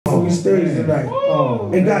the stage tonight.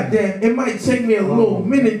 And goddamn, it might take me a little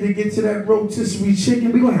minute to get to that rotisserie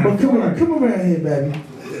chicken. But come around here, baby.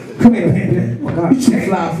 Come here, baby. Oh, God, you too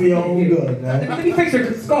fly for your own good, man. Let me fix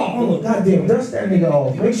your skull. Hold on, goddamn, dust that nigga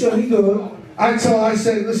off. Make sure he good. I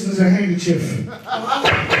say, this is a handkerchief.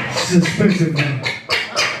 It's expensive, man.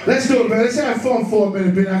 Let's do it, man. Let's have fun for a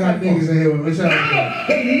minute, man. I got niggas in here with me. Let's have fun.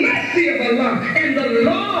 The mercy of Allah and the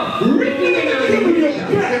law written in our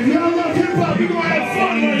If y'all love hip-hop, you're gonna have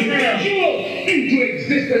fun right now. Into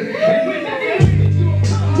existence.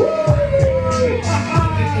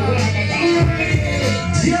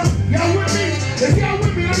 Y'all with me? If y'all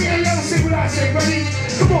with me, let me hear y'all say what I say. Ready?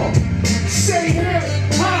 Come on. Say hip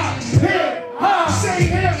hop, hip hop. Say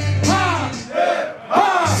hip hop, hip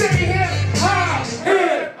hop. Say hip hop,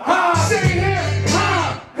 hip hop. Say hip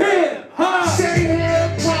hop, hip hop. Say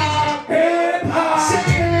hip hop, hip hop. Say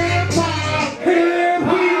hip hop, hip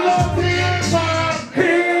hop. We love hip hop,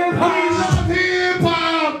 hip hop. We love hip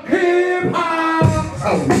hop, hip hop.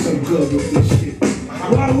 Oh, I'm so good with this shit.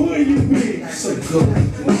 Why would you be? So good.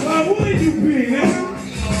 Why would you be, man?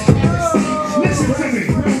 Listen to me.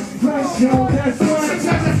 Flush, yo, that's right.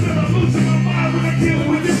 Sometimes I feel I'm losing my mind when I'm dealing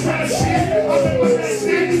with this kind of shit. I know what that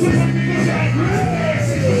shit is. When I'm niggas got good ass,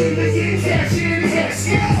 they get cash in the ass.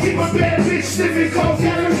 Keep my bad bitch sniffing coke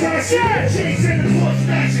out of the cash. Chase in the porch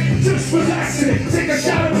fashion, just relaxing. Take a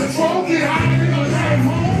shot of Patron, get high and go drive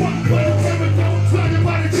home. But the timber don't blinded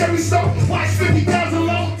by the cherry stone. Watch 50,000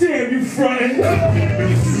 low. Damn, you frontin'.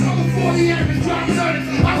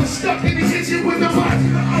 I was stuck in the kitchen with the pot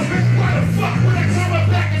in the oven. Why the fuck would I come up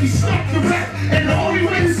back and be stuck the rap? And the only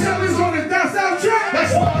way to sell is on the down-south track.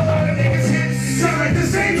 That's why a lot of niggas hit sound like the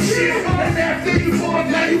same shit. And after you fall,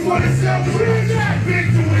 now you wanna sell free. Been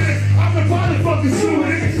doing it, I'm the motherfucking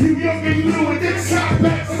doing it. You young and you knew it, then stop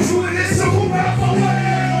back from doing it. So who out my way?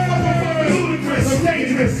 I'm ludicrous, I'm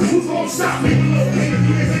dangerous. Who's gonna stop me? Little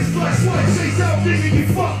niggas, it's flush one. Say something, nigga, you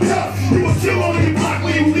fucked up. You a kill on your block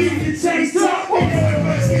when you leave your chase up.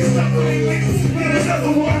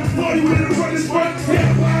 Another one, party with a runner's front.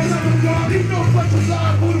 Yeah, why another gun? You know what the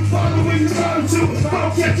line, who the father when you trying to. If I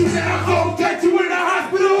don't catch you now, I'll catch you in the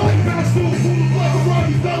hospital. Bounce full of blood,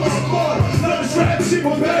 around you fell on the floor. Another trap, shit, my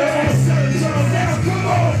better ass. Turn down, come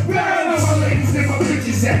on, bounce. My ladies and my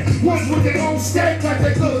bitches at once with their own stack like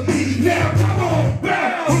they look. Now, come on,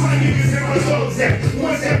 bounce. Where my niggas and my dogs at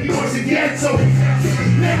once every once again, so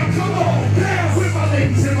now, come on, bounce. Where my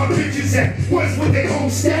ladies and my bitches at once with their own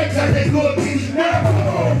stack like they look. Now, come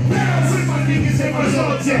on, bounce. Where my niggas and my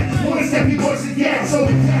dogs at once every once again, so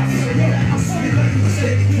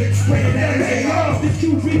the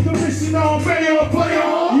QB commission on, ready on, play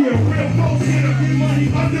on. Yeah, real folks here to be money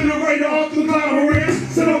under the radar, conglomerate.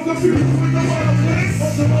 So don't confuse with the other place.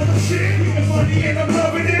 On some other shit, getting money and I'm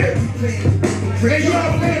loving it. They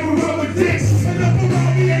y'all playing with rubber dicks. And up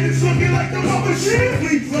around me and it's looking like the rubber shit.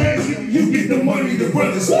 Please, flags, you get the money, the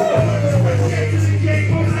brothers.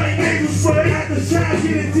 At the time,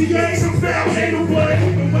 get it DA, some foul, ain't no play.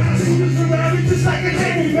 My shooters around me just like a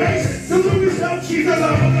naval base. The Louis don't keep the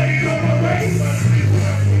love laying on my race.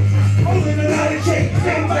 Holding a lot of cake,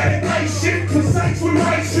 ain't like nice shit. Precise with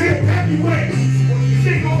right shit, heavyweight.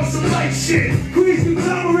 Think on some light shit. Grease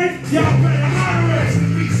conglomerate, y'all better hire us. The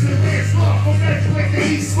beast of the dance floor, from that like the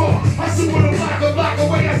East Floor. I see with a block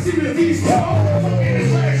away, I see the East Floor. In the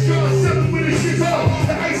last year, I'm selling with a shit hole.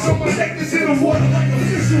 The ice on my neck is in the water like a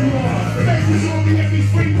fishing rod. Faces on me every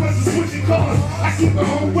free was switching cars. I keep my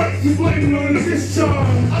own weight, you blame it on the discharge.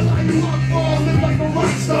 I line you up, fall, live like a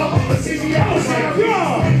rock star. But see me outside,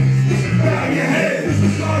 y'all. Bow your head.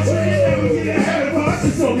 God's way, never get ahead of us.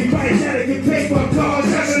 It's only right now to get paid by cars.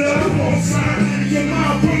 That's it up. Won't sign. Your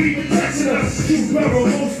mom won't even touch us. Keep barrel,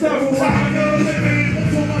 won't sterile. Why you're living?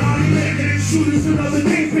 For my honey making shooters and other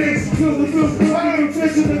kingpins. Kill the good fire,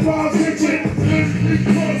 fish in the bar's kitchen.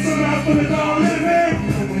 Pull some out for the dog living.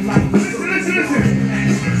 Listen.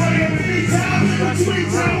 Money every time, between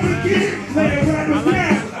time we get it. Lay it right with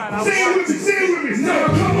that. Say it with me. No,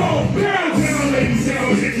 come on. Bounce. Now, ladies and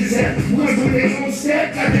bitches at ones with their own stack,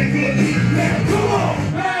 got that good. Now, come on.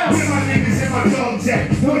 Bounce. Where my niggas and my dogs at?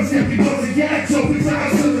 Once empty goes a yak, so we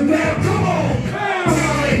time to the now. Come on. Bounce. Where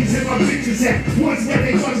my ladies and my bitches at? Once where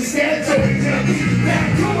they goes a stack, so we time to now.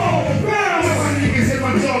 Come on. Bounce. Where my niggas and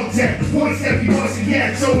my dogs at? Once empty goes a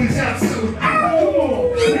yak, so we time to come on.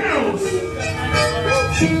 Bounce.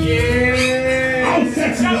 Yeah. I was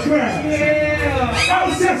touching the crowd. Yeah. I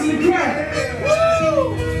was touching the crowd.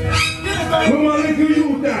 Woo. Where my nigga you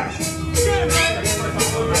die?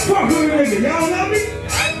 Fuck with a nigga. Y'all love me?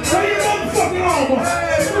 Tell your motherfucking arm up.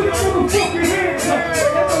 Put your motherfucking hands up.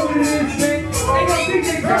 That's what it is, man. Ain't no DJ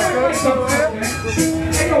crowd.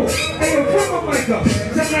 Hey, yo.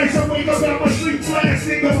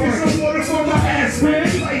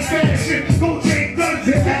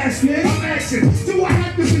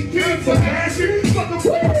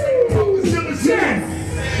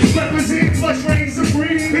 Represent Flush reigns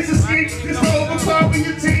supreme. It's a scheme just to overpower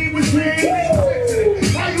your team with dreams.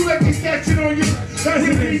 Why you let me catch it on you? Cause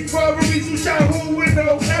it needs robberies who shot who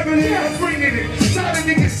window. Heavily, I'm bringing it. Tired of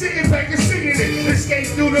niggas sitting back and singing it. Escape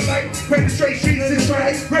through the light, penetrate streets and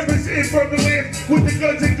stripes. Represent from the land with the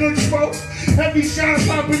guns and good smoke. Heavy shots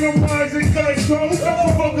popping on lines and guns go.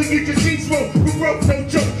 Don't provoke and get your teeth smoked. We broke, no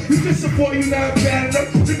joke. You just support you not bad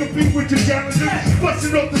enough to compete with your challenges.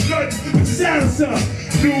 Busting off the guns with your silencer.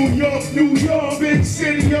 New York, big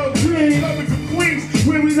city of dreams. Coming from Queens,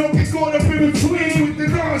 where we don't get caught up in between with the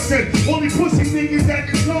nonsense. Only pussy niggas that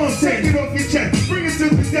is nonsense. Take it off your chest, bring it to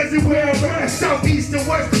the desert where I'm at. Southeast and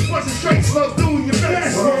west, busting straight slow through your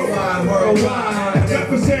best. Worldwide,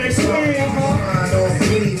 represent Queens.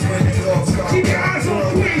 Keep your eyes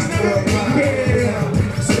on Queens, nigga.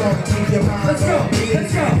 Let's go.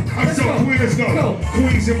 I'm so Queens, let's go.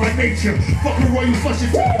 Queens in my nature. Fuck a royal flushing,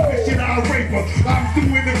 bitch, and I'll rape her. I'm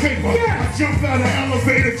doing the paper. I jump out of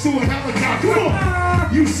elevator to a helicopter. Come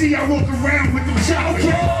on. You see, I walk around with them chops.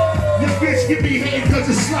 Your bitch give me head cause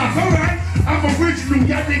it's slop. Alright, I'm original,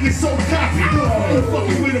 y'all niggas so copy. I'm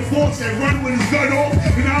fucking with a boss that run with his gun off,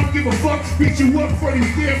 and I don't give a fuck, beat you up for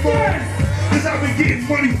these damn boys. Cause I've been getting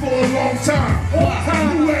money for a long time.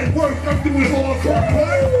 You at work, I'm doing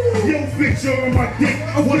hardcore. Yo, bitch, you're on my dick.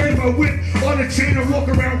 I'm wearing my whip on the chain I walk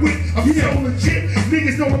around with. I'm so legit.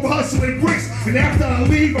 Niggas know I'm hustling bricks. And after I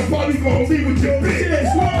leave, I'm probably gonna leave with your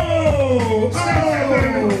bitch. Whoa! Oh!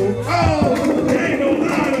 Ain't no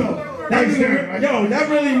lie though. That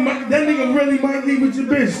nigga really might leave with your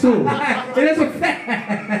bitch too. And that's a fact.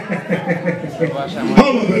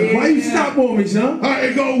 Hold on, baby. Why you stop on me, son?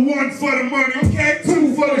 Alright, go 1 for the money, okay?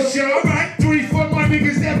 2 for the show, alright? 3 for my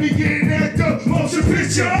niggas that be getting that dope. Motion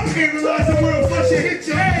picture, analyze the world, flush and hit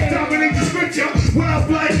ya. Dominate the scripture, wild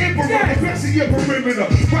black emperor, the best of your perimeter.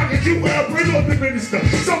 Rocket you well, bring up the minister.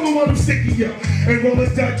 Someone want them sticky ya. And roll a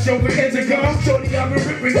Dutch over heads and guns. Shorty, I've been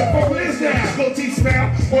ripping the phone is now. Go teeth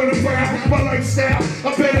smile on the ground, my lifestyle.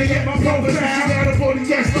 I better get my brothers out of on the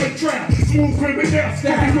gas like trap. Smooth criminal,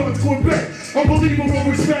 stepping north Quebec. Unbelievable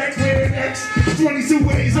respect, wearing X 22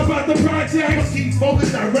 ways about the project. Must keep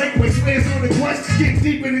focused, direct, with hands on the quest. Get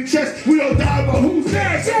deep in the chest, we don't die, but who's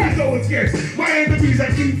next? We go against my enemies,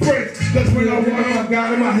 I keep friends. Cause when I want I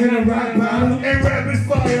got in my head and rock bottom and rapid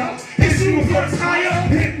fire. It's universe higher,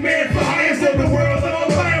 hitman for hire, so the world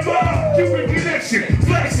of fire. Human connection,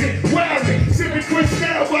 flexing, wilding, sipping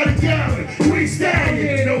crystal by the gallon. We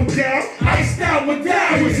stallion, no doubt. Iced out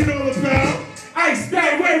medallion. What's it all about? Iced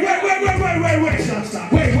out. Wait.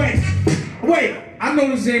 Stop. Wait. I know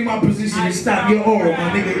this ain't my position to stop your aura, my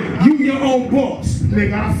nigga. You your own boss.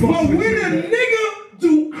 Nigga, I fuck with you. But when a nigga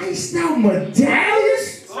do iced out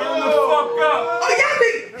medallions? Turn the fuck up. Oh, y'all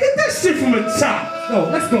nigga, hit that shit from the top. Yo,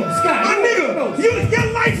 let's go. Scott. My nigga, your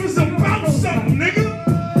life is about something, nigga.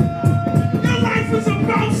 Your life is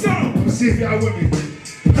about something. Let me see if y'all with me.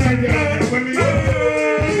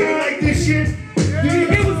 You like this shit?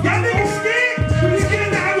 Y'all niggas scared? You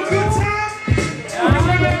scared to have a good time?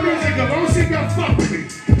 Turn that music up. I don't see if y'all fuck with me.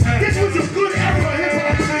 This was a good era of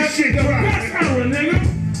hip-hop. This shit the best era, nigga.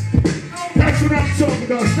 That's what I'm talking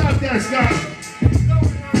about. Stop that, Scott.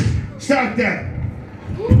 Stop that.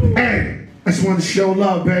 Hey, I just want to show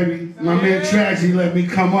love, baby. My man Tragedy let me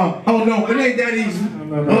come up. Oh no, it ain't that easy. It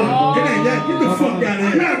ain't that. Get the fuck out of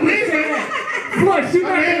here. Not leaving. Flush, you're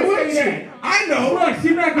not gonna say that. I know. Flush,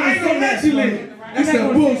 you're not gonna say that. That's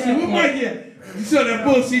that bullshit. What might you? You saw that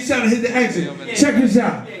bullshit. You trying to hit the exit. Check this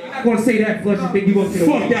out. I'm gonna say that, Flush. You think you gonna get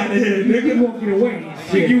away? Fuck out of here, nigga. You won't get away.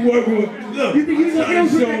 Think you working with? Look. You think you gonna get away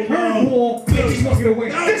with that curveball? You won't get away.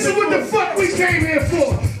 This is what the fuck we came here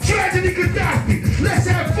for. Tragedy Khadafi. Let's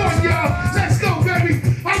have fun, y'all. Let's go, baby.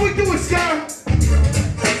 How we doing, Sky?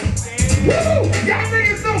 Woo! Y'all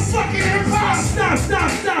niggas no fucking hip-hop. Stop.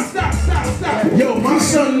 Yo, my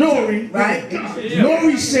son Nori, right?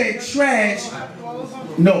 Nori said trash.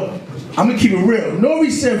 No, I'm gonna keep it real.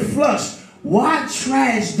 Nori said Flush. Why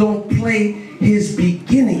Trash don't play his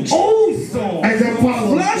beginning old song? As a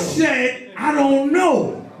follow. Flush said, I don't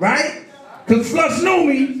know, right? Cause Flush know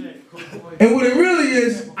me. And what it really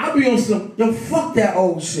is, I be on some, yo, fuck that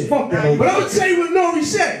old shit. Fuck that old. But I'm gonna tell you what Nori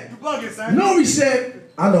said. Nori said,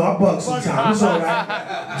 I know, I bug sometimes, it's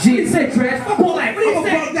alright. He said Trash, fuck all that. What he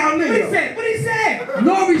said? Bugged out nigga. What he said?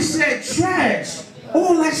 Nori said Trash.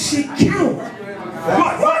 All that shit count.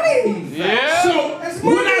 Funny. Yeah. So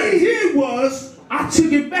what I did was, I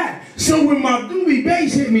took it back. So when my doobie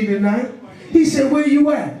bass hit me tonight, he said, where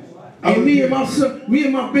you at? And me and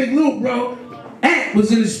my big little bro, At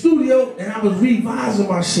was in the studio and I was revising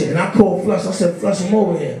my shit. And I called Flush, I said, Flush, I'm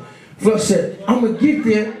over here. Flush said, I'm gonna get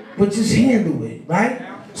there, but just handle it, right?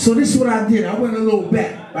 So this is what I did. I went a little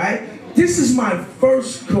back, right? This is my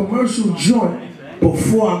first commercial joint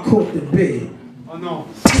before I caught the bid. Oh no.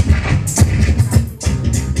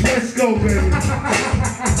 Let's go, baby.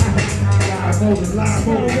 Live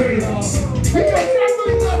baby. Hey, yo,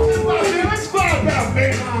 let's vibe out,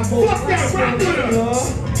 man. Fuck that, rock with us.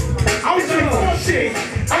 I was like, fuck shit.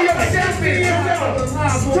 Hey, yo,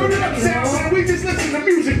 turn it up, Sam. We just listen to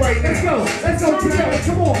music right now. Let's go,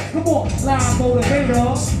 come on, live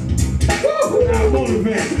motivator. Live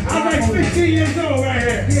motivator. I'm like 15 years old right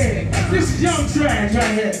here. Yeah, This is young trash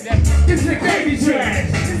right here. This is baby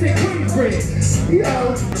trash. this is Queen Bread.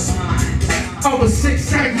 Yo. I'm a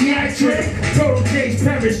psychiatric, total case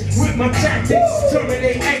perish with my tactics.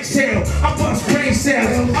 Terminate exhale, I bust brain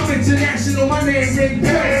cells. I'm international, my name ring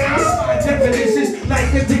bells. I find definitions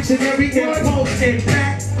like a dictionary, impulse,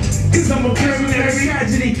 impact. Cause I'm a visionary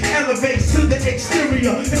tragedy, elevates to the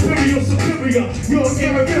exterior, imperial superior, you're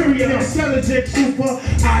inferior, intelligent super,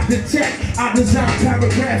 I detect, I design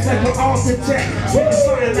paragraphs like an architect,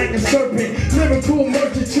 flying like a serpent, lyrical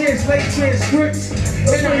merchant, translate transcripts,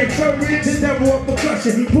 and I interpret the devil of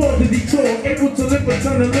percussion, born to detour, able to live a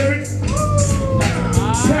ton of lyrics.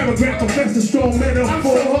 Paragraph professor, strong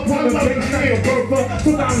metaphor, upon the base like a burger,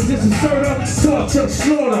 sometimes just asserter, torture,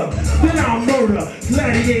 slaughter, then I'll murder,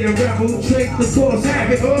 gladiator, revolution, the cause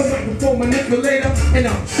habit, microphone manipulator, and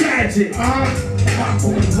I'm tragic. Y'all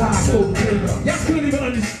couldn't even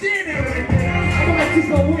understand that right now. I'm gonna keep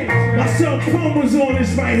on winning. My son Palmer's on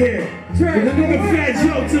this right here. And the nigga Fat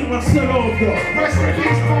Joe took my son off though. Rest in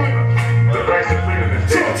peace, Point.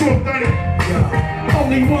 Talk to him, Danny.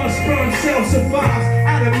 Only one sperm cell survives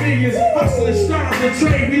out of millions. Hustling stars and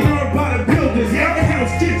trade, we learn by the builders. The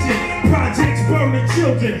house kitchen, projects burn the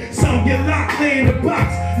children. Some get locked, lay in the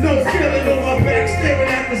box. No feeling on my back, staring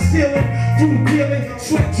at the ceiling. Through peeling,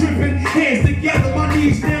 sweat dripping, hands together, my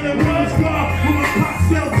knees kneeling. Rose guard when my pop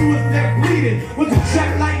fell to his neck bleeding. Was a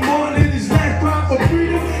track like Martin in his last cry for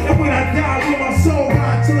freedom. And when I die, will my soul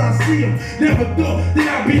ride till I see him. Never thought that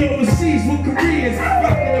I'd be overseas with Koreans.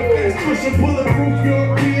 Rocking the vest, pushing bulletproof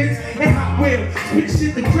Europeans. And Hot Wheels, spit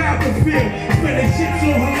shit the crowd can feel. Spending chips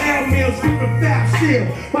on halal meals, screaming fat still.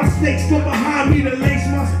 My snakes come behind me to lace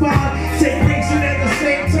my spine. Take breaks and at the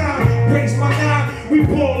same time, breaks my nine. We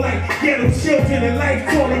ball like ghetto children in life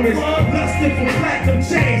tournaments. Lusting for platinum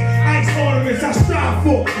chains, ice ornaments. I strive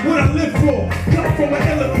for what I live for. Come from an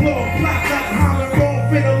ill claw, plot like Holland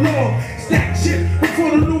off in the law. Stack shit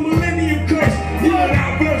before the new millennium curse. You and I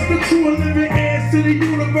burst the true and living heirs to the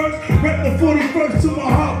universe. Rep the 41st till my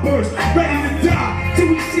heart bursts. Ready to die till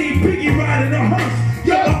we see Biggie riding a hearse.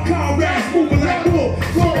 Yo, my comrades moving like wool.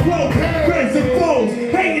 Flow, friends and foes.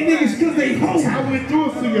 Hanging niggas cause they hoes. I went through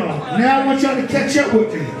it for y'all. Now I want y'all to catch up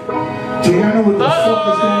with me. Do y'all know what the fuck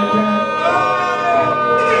is going down?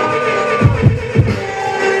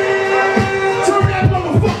 Turn that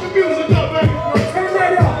motherfucking music up, baby. Turn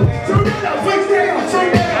right up. Turn that up. Turn that up. Turn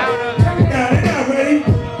that up. Nah, they're not ready.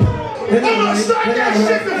 I'm gonna start that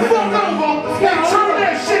shit the fuck over. Now turn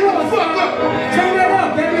that shit the fuck up. Turn that up,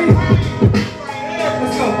 baby.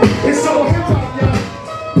 Let's go. It's all hip hop, y'all.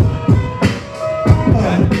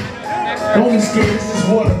 Don't be scared, this is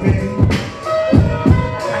water, baby.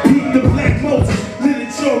 Beat the Black Moses,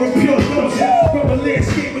 literature and pure notion. From a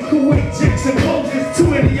landscape in Kuwait, Jackson, Moses. Too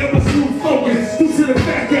many of us lose focus. Due to the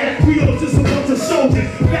fact that we all just a bunch of soldiers.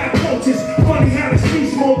 Bad coaches, funny how the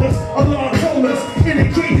streets mold us. Allah told us, in the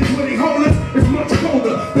cages where they hold us, it's much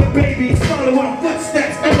colder. The babies follow our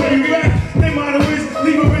footsteps, and when you rap, their motto is,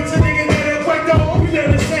 leave a rich nigga that ain't quite though. We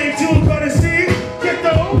learn the same tools, but it's see, get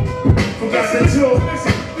though. Forgot the truth.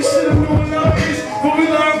 We should've known all this, but we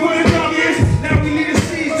learned what a dog is. Now we need to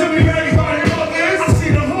seize to be ready for the others. I see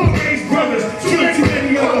the whole race brothers, killing too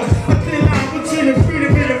many of us. A thin line between the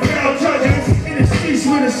freedom and the foul judges. In the streets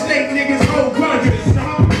with the snake niggas hold grudges.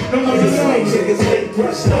 No more the snake niggas ain't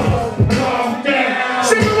brushed off. Calm down.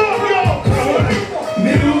 Sing along, y'all.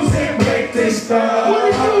 Music make this stuff. What do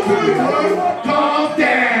you do, calm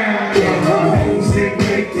down. Music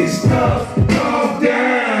make this stuff. Calm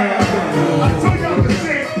down. I told y'all to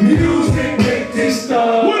sing. Music make this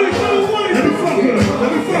stuff. What do you do? Let me fuck with him.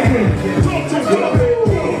 Talk to him.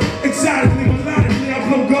 Exotically, melodically, I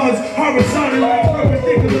blow guards horizontally.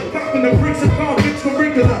 Perpendicular, popping the bricks of convicts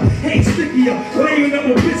curricula. Hate stickier, laying up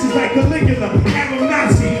with bitches like Caligula.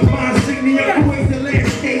 Nazi, my insignia, who is the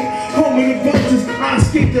landscape? Home of the vultures, I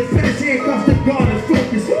escape the fence, handcuffs the guard and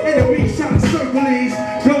focus. Enemy shot circles,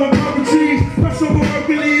 blowing properties, rush over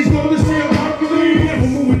Hercules, go to see Hercules. Never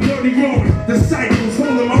moving dirty yards, the cycles,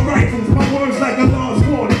 holding my rifles, my words like a lost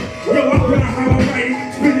warning. Yo, I'm proud how I write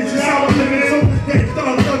it, spinach is how I live it, so that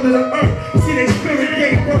thugs under the earth. See they spirit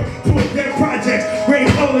gate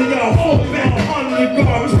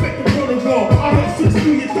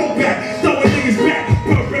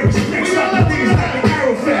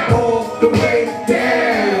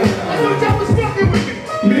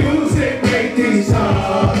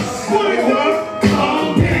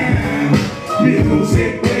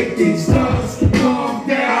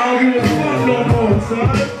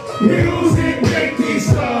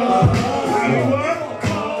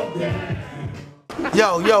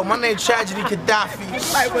man, Tragedy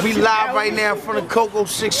Khadafi. We live right now in front of Coco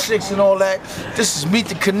 66 and all that. This is Meet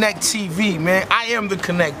the Connect TV, man. I am the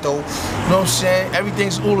Connect, though. You know what I'm saying?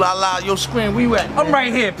 Everything's ooh la la. Yo, Screen, where you at, man? I'm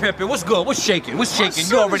right here, Pimpin'. What's good? What's shaking? What's shaking?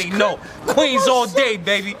 You already know. Queens all day,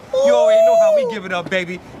 baby. You already know how we give it up,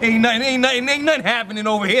 baby. Ain't nothing happening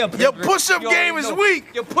over here, Pimpin'. Your push-up game is weak.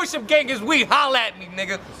 Your push-up game is weak. Holla at me,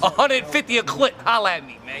 nigga. 150 a clip. Holla at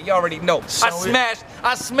me, man. You already know. So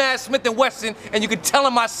I smashed Smith & Wesson, and you can tell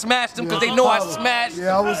them I smashed them because they know I smashed.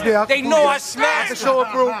 Yeah, I was there. They know I smashed. I can show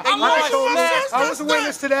it, bro. They know I smashed. I was a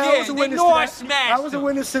witness to that. Yeah, I was a witness they know to I that. smashed. I was a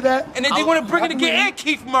witness to that. And then they want to bring it again. And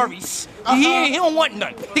Keith Murray. He don't want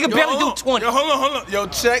none. He can barely do 20. Yo, hold on. Yo,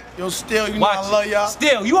 check. Yo, Still, you know Watch I love y'all.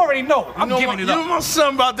 Still, you already know. I'm giving it up. You know my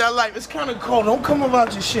son about that life. It's kind of cold. Don't come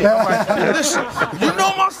about your shit. All right? Listen, you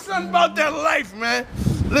know my son about that life, man.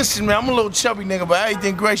 Listen, man, I'm a little chubby nigga, but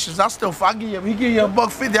everything gracious. He give you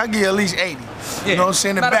 $150, I give you at least 80. Yeah. You know what I'm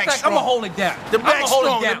saying? The Matter of back fact, strong. I'ma hold it down. The back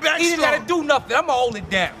strong. He didn't gotta do nothing. I'ma hold it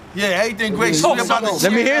down. Yeah, everything gracious. Oh, About son, to-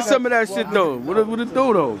 Let me hear some of that shit though. What it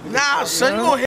do though? Nah, son, you gonna